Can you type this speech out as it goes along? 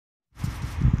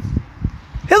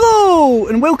Hello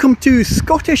and welcome to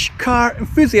Scottish Car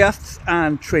Enthusiasts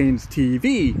and Trains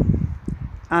TV,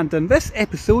 and in this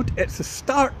episode it's the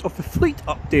start of the fleet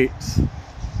updates.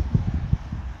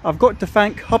 I've got to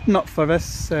thank Hubnut for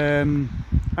this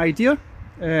idea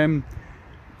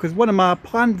because one of my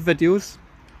planned videos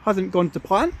hasn't gone to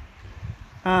plan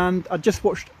and I just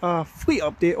watched a fleet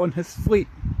update on his fleet.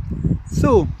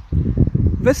 So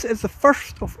this is the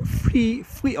first of 3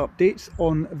 fleet updates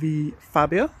on the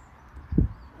Fabia,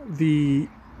 the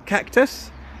Cactus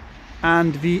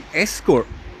and the Escort.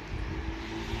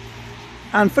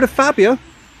 And for the Fabia,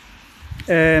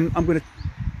 I'm going to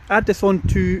add this on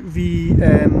to the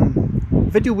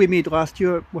video we made last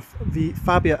year with the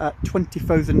Fabia at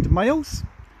 20,000 miles,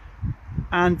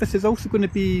 and this is also going to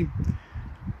be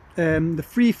the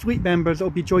 3 fleet members that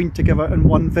will be joined together in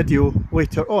one video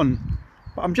later on,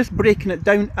 but I'm just breaking it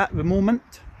down at the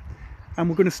moment, and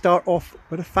we're going to start off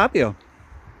with a Fabia.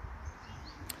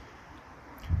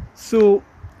 So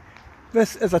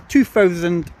this is a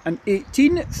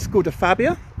 2018 Skoda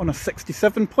Fabia on a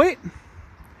 67 plate,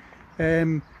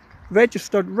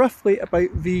 registered roughly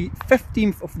about the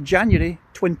 15th of January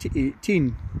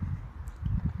 2018.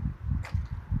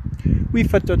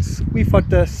 We've had this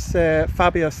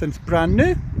Fabia since brand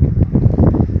new,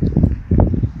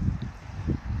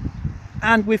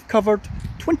 and we've covered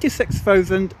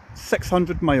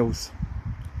 26,600 miles.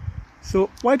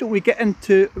 So why don't we get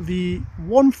into the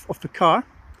warmth of the car,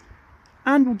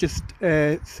 and we'll just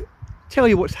tell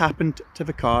you what's happened to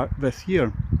the car this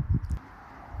year.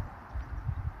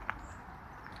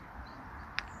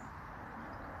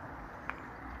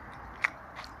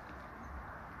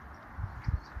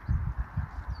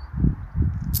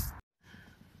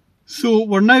 So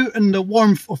we're now in the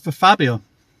warmth of the Fabia.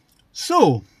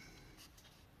 So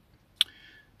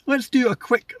let's do a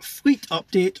quick fleet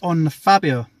update on the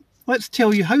Fabia. Let's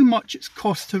tell you how much it's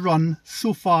cost to run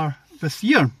so far this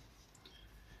year.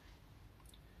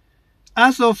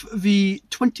 As of the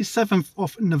 27th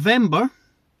of November,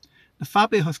 the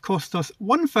Fabia has cost us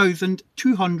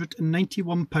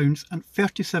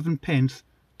 £1,291.37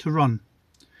 to run.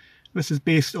 This is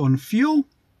based on fuel,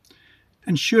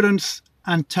 insurance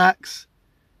and tax,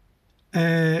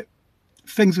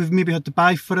 things we've maybe had to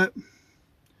buy for it,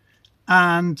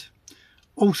 and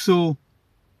also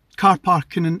car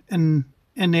parking in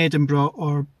Edinburgh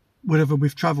or wherever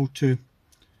we've travelled to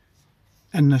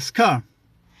in this car.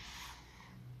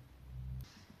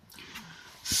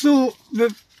 So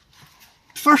the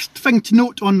first thing to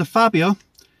note on the Fabia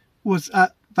was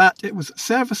that it was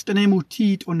serviced and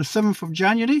MOT'd on the 7th of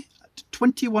January at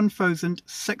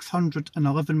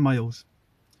 21,611 miles.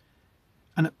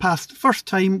 And it passed first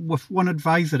time with one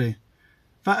advisory.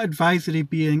 That advisory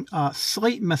being a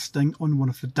slight misting on one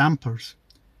of the dampers,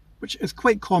 which is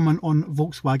quite common on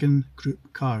Volkswagen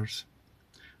Group cars.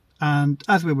 And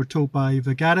as we were told by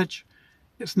the garage,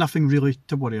 it's nothing really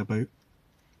to worry about.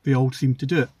 They all seem to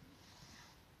do it.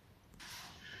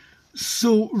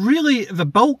 So really the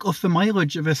bulk of the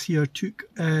mileage of this year took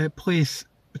place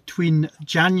between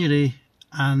July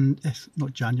and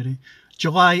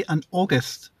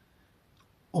August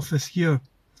of this year.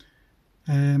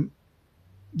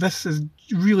 This is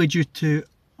really due to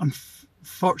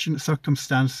unfortunate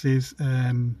circumstances.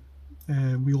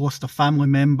 We lost a family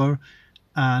member,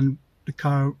 and the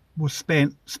car was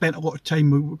spent a lot of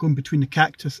time going between the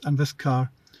Cactus and this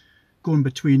car, going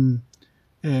between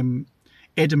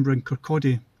Edinburgh and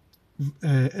Kirkcaldy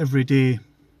every day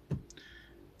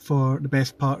for the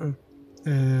best part of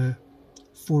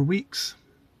 4 weeks.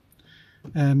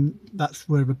 That's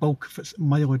where the bulk of its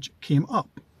mileage came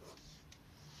up.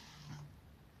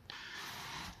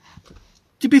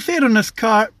 To be fair on this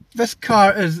car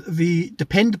is the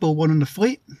dependable one in the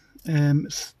fleet.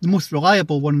 It's the most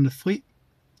reliable one in the fleet.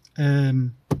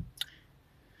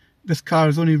 This car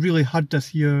has only really had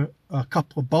this year a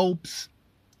couple of bulbs,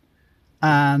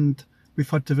 and we've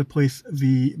had to replace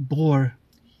the blower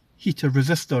heater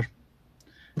resistor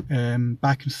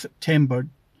back in September.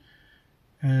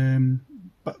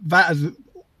 But that has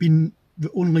been the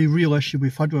only real issue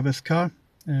we've had with this car.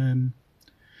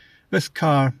 This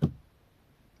car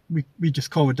we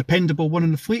just call a dependable one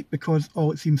in the fleet because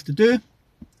all it seems to do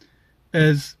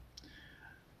is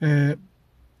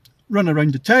run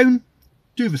around the town,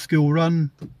 do the school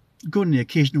run, go on the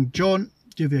occasional jaunt,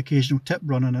 do the occasional tip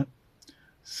run on it.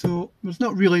 So there's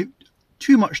not really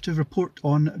too much to report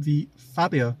on the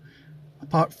Fabia,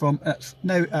 apart from it's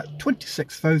now at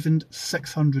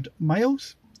 26,600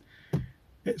 miles.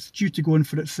 It's due to go in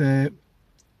for its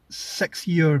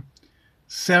 6-year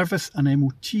service and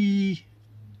MOT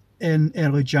in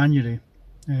early January.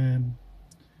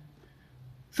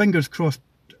 Fingers crossed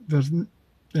there's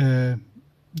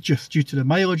just due to the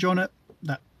mileage on it,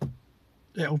 that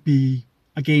it'll be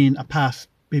again a pass,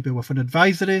 maybe with an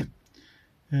advisory.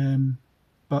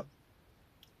 But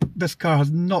this car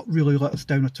has not really let us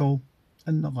down at all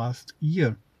in the last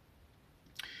year.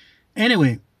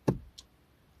 Anyway,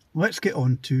 let's get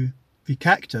on to the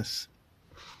Cactus.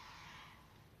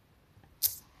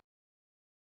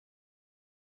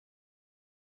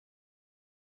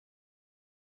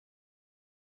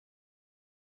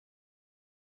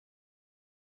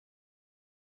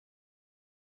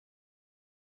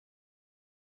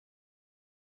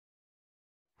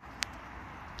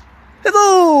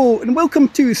 Hello and welcome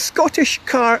to Scottish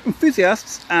Car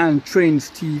Enthusiasts and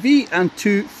Trains TV and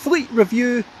to Fleet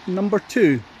Review number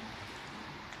 2.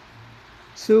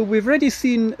 So we've already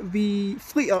seen the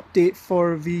fleet update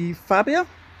for the Fabia.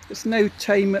 It's now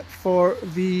time for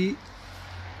the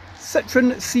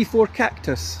Citroen C4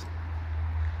 Cactus.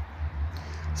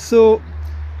 So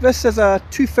this is a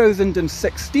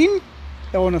 2016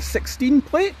 on a 16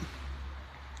 plate,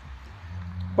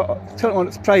 but I'll turn it on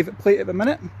its private plate at the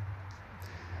minute.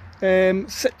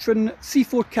 Citroen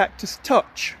C4 Cactus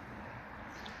Touch.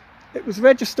 It was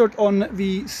registered on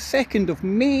the 2nd of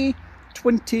May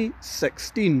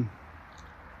 2016.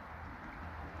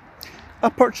 I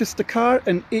purchased the car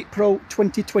in April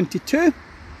 2022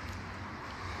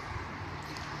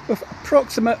 with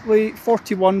approximately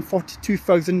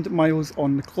 42,000 miles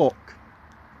on the clock.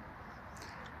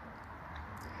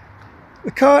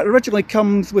 The car originally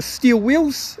comes with steel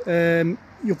wheels. You'll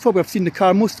probably have seen the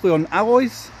car mostly on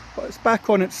alloys, but it's back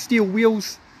on its steel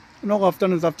wheels, and all I've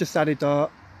done is I've just added a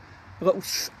little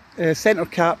centre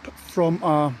cap from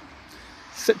a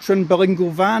Citroen Berlingo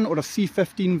van or a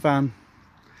C15 van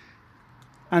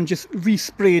and just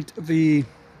resprayed the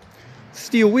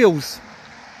steel wheels.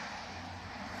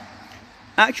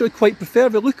 I actually quite prefer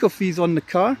the look of these on the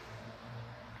car.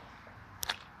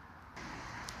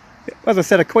 As I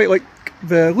said, I quite like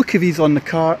the look of these on the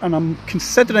car, and I'm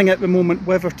considering at the moment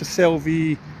whether to sell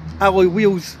the alloy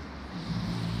wheels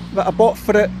that I bought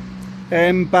for it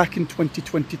back in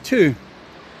 2022.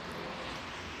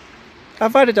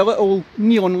 I've added a little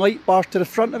neon light bar to the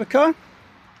front of the car,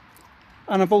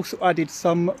 and I've also added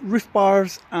some roof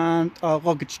bars and a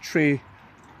luggage tray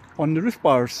on the roof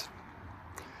bars.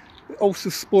 It also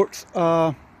sports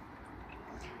a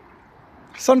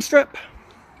sun strip,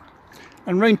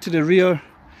 and round to the rear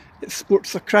it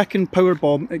sports a Kraken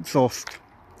Powerbomb exhaust.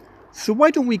 So why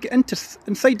don't we get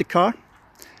inside the car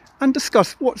and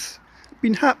discuss what's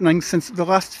been happening since the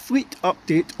last fleet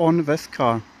update on this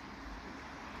car.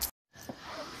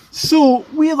 So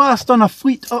we last done a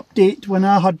fleet update when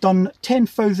I had done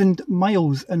 10,000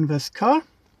 miles in this car.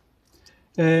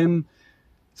 Current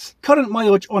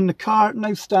mileage on the car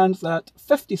now stands at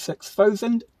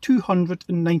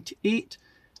 56,298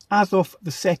 as of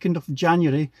the 2nd of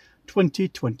January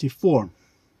 2024.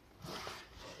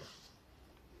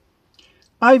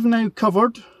 I've now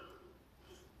covered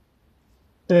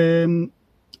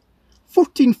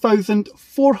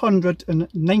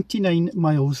 14,499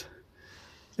 miles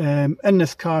in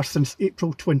this car since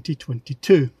April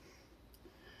 2022.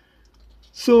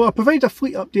 So I provided a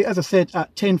fleet update, as I said,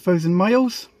 at 10,000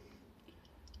 miles,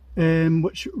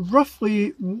 which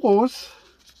roughly was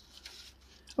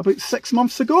about 6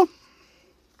 months ago.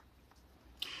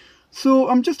 So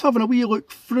I'm just having a wee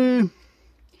look through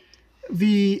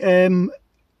the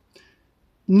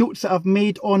notes that I've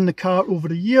made on the car over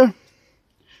the year.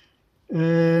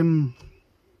 And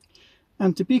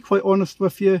to be quite honest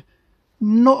with you,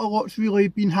 not a lot's really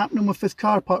been happening with this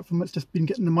car apart from it's just been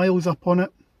getting the miles up on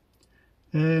it.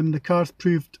 The car's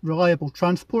proved reliable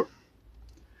transport.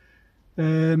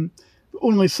 The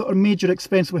only sort of major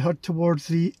expense we had towards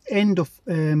the end of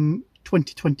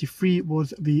 2023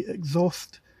 was the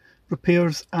exhaust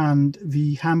repairs and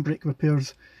the handbrake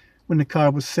repairs when the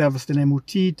car was serviced and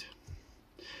MOT'd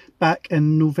back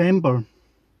in November.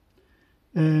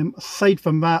 Aside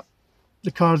from that,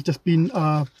 the car's just been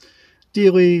my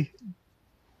daily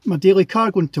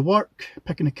car going to work,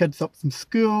 picking the kids up from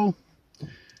school,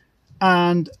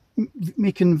 and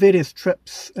making various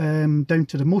trips down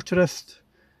to the motorist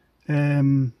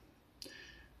in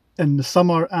the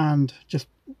summer and just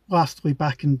lastly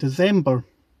back in December.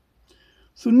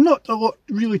 So not a lot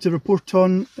really to report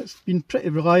on. It's been pretty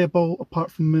reliable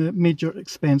apart from the major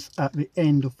expense at the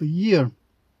end of the year.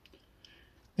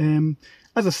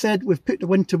 As I said, we've put the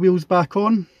winter wheels back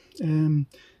on.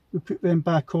 We put them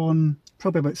back on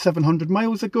probably about 700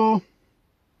 miles ago.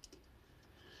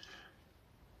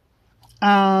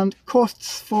 And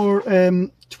costs for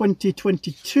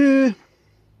 2022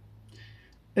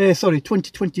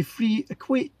 2023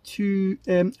 equate to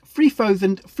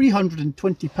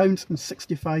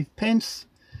 £3,320.65.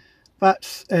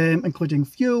 That's including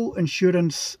fuel,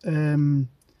 insurance, road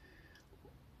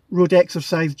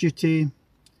exercise duty,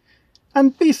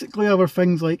 and basically other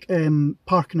things like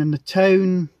parking in the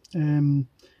town,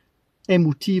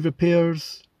 MOT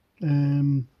repairs,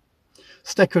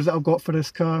 stickers that I've got for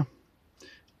this car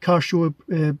show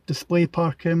display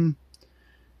parking,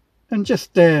 and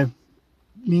just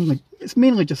mainly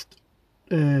just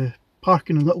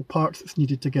parking and little parts that's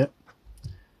needed to get.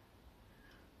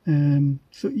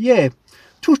 So yeah,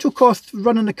 total costs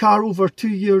running the car over 2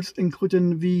 years,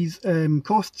 including these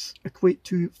costs, equate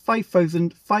to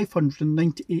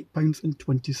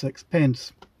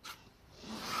 £5,598.26.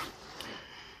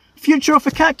 Future of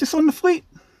the Cactus on the Fleet?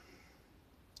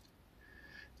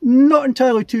 Not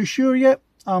entirely too sure yet.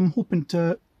 I'm hoping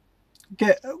to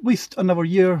get at least another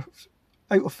year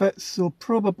out of it, so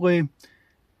probably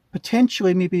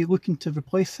potentially maybe looking to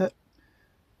replace it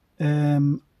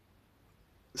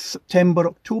September,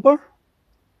 October,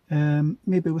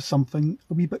 maybe with something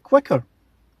a wee bit quicker.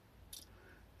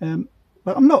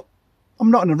 But I'm not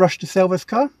in a rush to sell this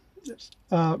car. It's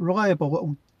a reliable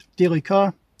little daily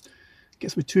car.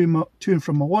 Gets me to and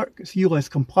from my work. It's ULEZ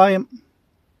compliant.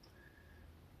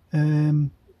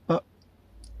 But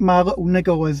my little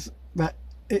niggle is that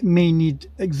it may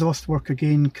need exhaust work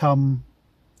again come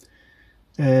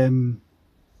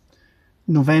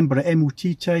November at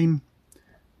MOT time,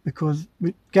 because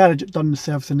the garage that done the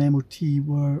service and MOT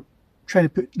were trying to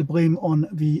put the blame on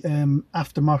the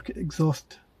aftermarket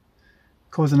exhaust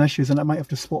causing issues, and I might have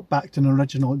to swap back to an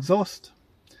original exhaust.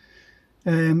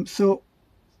 So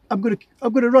I'm going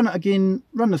to run it again,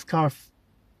 run this car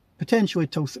potentially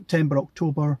till September,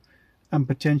 October, and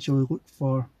potentially look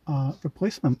for a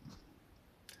replacement.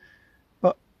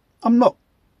 But I'm not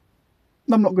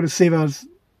going to say there's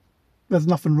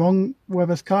nothing wrong with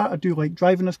this car. I do like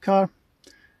driving this car.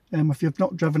 If you've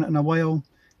not driven it in a while,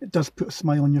 it does put a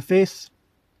smile on your face.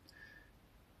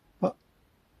 But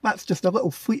that's just a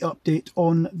little fleet update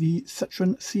on the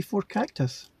Citroen C4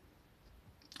 Cactus.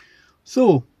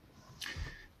 So,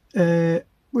 our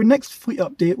next fleet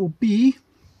update will be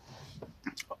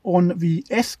on the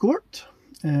Escort.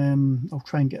 I'll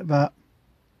try and get that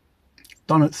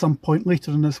done at some point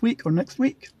later in this week or next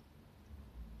week.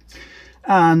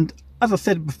 And as I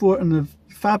said before in the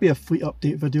Fabia Fleet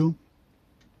update video,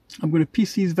 I'm going to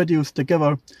piece these videos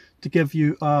together to give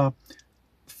you a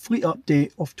fleet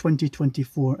update of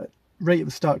 2024, right at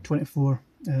the start of 24,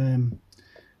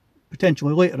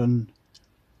 potentially later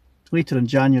in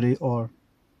January or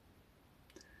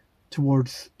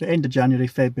towards the end of January,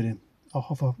 February. I'll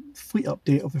have a fleet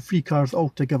update of the 3 cars all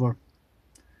together.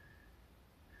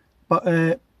 But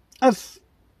as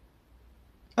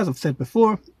I've said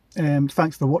before,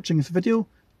 thanks for watching this video.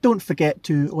 Don't forget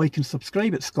to like and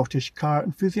subscribe at Scottish Car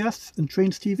Enthusiasts and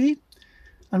Trains TV,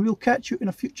 and we'll catch you in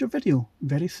a future video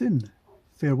very soon.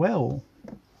 Farewell.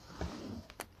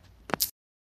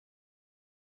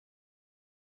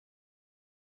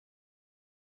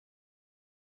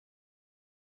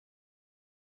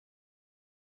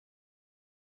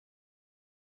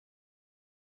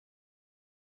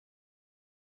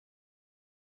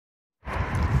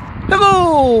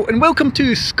 Hello and welcome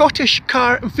to Scottish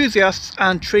Car Enthusiasts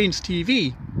and Trains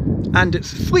TV, and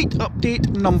it's fleet update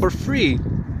number 3,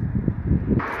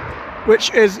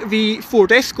 which is the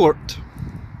Ford Escort.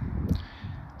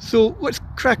 So let's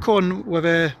crack on with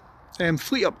a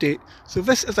fleet update. So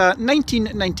this is a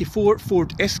 1994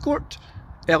 Ford Escort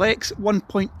LX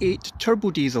 1.8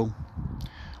 turbo diesel,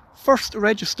 first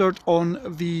registered on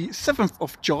the 7th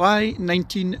of July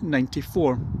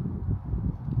 1994.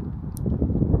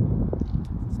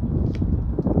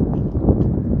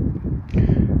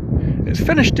 It's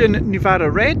finished in Nevada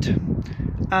red,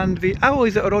 and the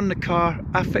alloys that are on the car,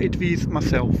 I fitted these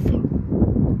myself.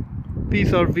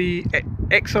 These are the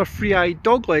XR3i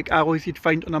dogleg alloys you'd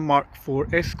find on a Mark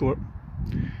IV Escort.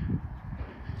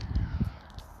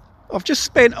 I've just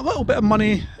spent a little bit of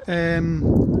money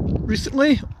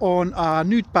recently on a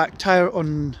nude back tyre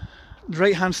on the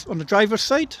right hand, on the driver's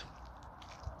side.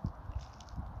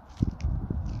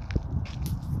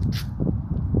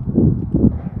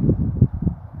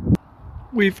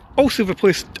 We've also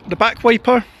replaced the back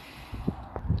wiper,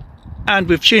 and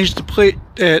we've changed the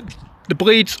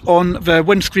blades on the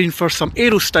windscreen for some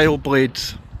aero style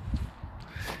blades.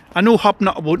 I know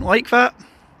Hubnut won't like that,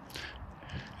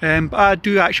 but I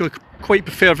do actually quite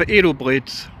prefer the aero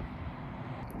blades.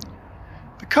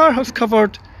 The car has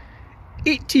covered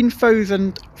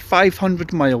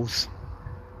 18,500 miles.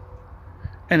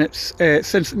 and it's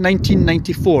since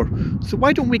 1994. So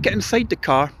why don't we get inside the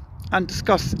car and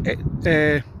discuss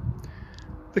the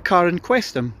car in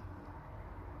question.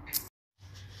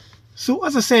 So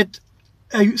as I said,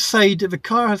 outside the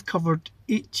car has covered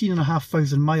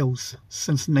 18,500 miles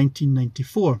since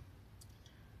 1994.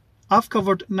 I've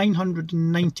covered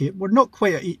 990. We're not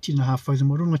quite at 18,500,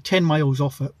 we're only 10 miles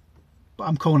off it, but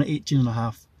I'm calling it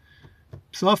 18.5.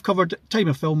 So I've covered, time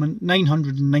of filming,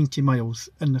 990 miles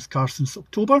in this car since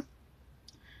October.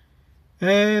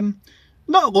 Not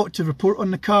a lot to report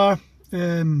on the car.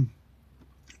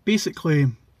 Basically,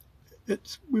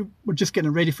 we're just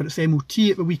getting ready for its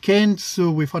MOT at the weekend,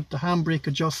 so we've had the handbrake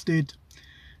adjusted.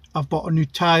 I've bought a new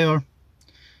tyre.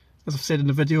 As I've said in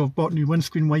the video, I've bought new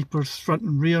windscreen wipers, front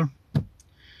and rear.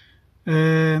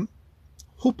 Hoping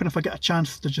if I get a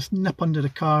chance to just nip under the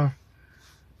car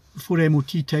before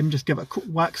MOT time, just give it a coat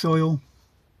of wax oil.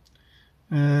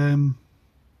 But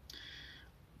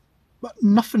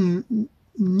nothing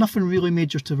really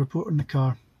major to report on the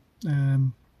car.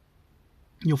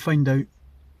 You'll find out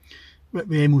with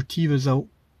the MOT result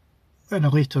in a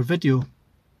later video.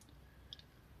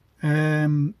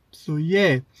 So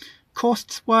yeah,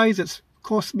 costs wise, it's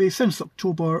cost me since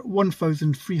October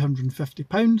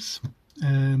 £1,350.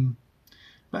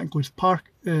 That includes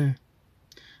park. That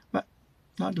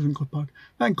doesn't include park.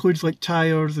 That includes like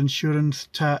tyres, insurance,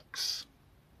 tax,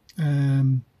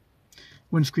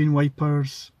 windscreen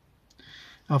wipers.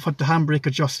 I've had the handbrake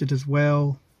adjusted as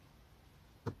well.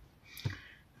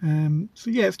 So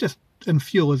yeah, it's just in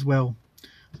fuel as well.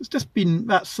 So it's just been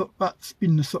that's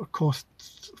been the sort of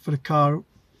costs for the car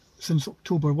since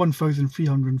October,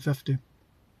 £1,350.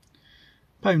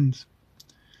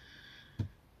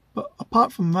 But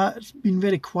apart from that, it's been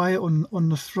very quiet on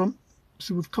the front.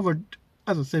 So we've covered,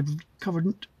 as I said, we've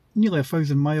covered nearly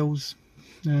 1,000 miles,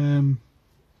 and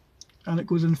it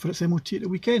goes in for its MOT at the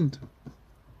weekend.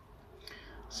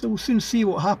 So we'll soon see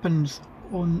what happens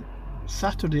on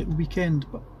Saturday at the weekend,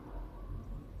 but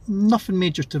nothing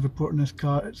major to report on this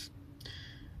car. It's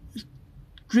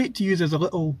great to use as a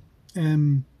little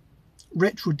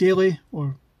retro daily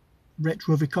or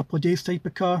retro every couple of days type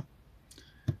of car.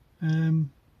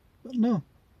 But no,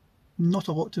 not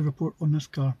a lot to report on this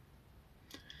car.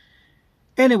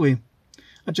 Anyway,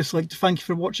 I'd just like to thank you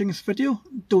for watching this video.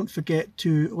 Don't forget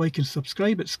to like and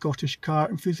subscribe at Scottish Car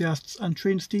Enthusiasts and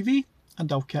Trains TV,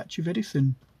 and I'll catch you very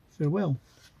soon. Farewell.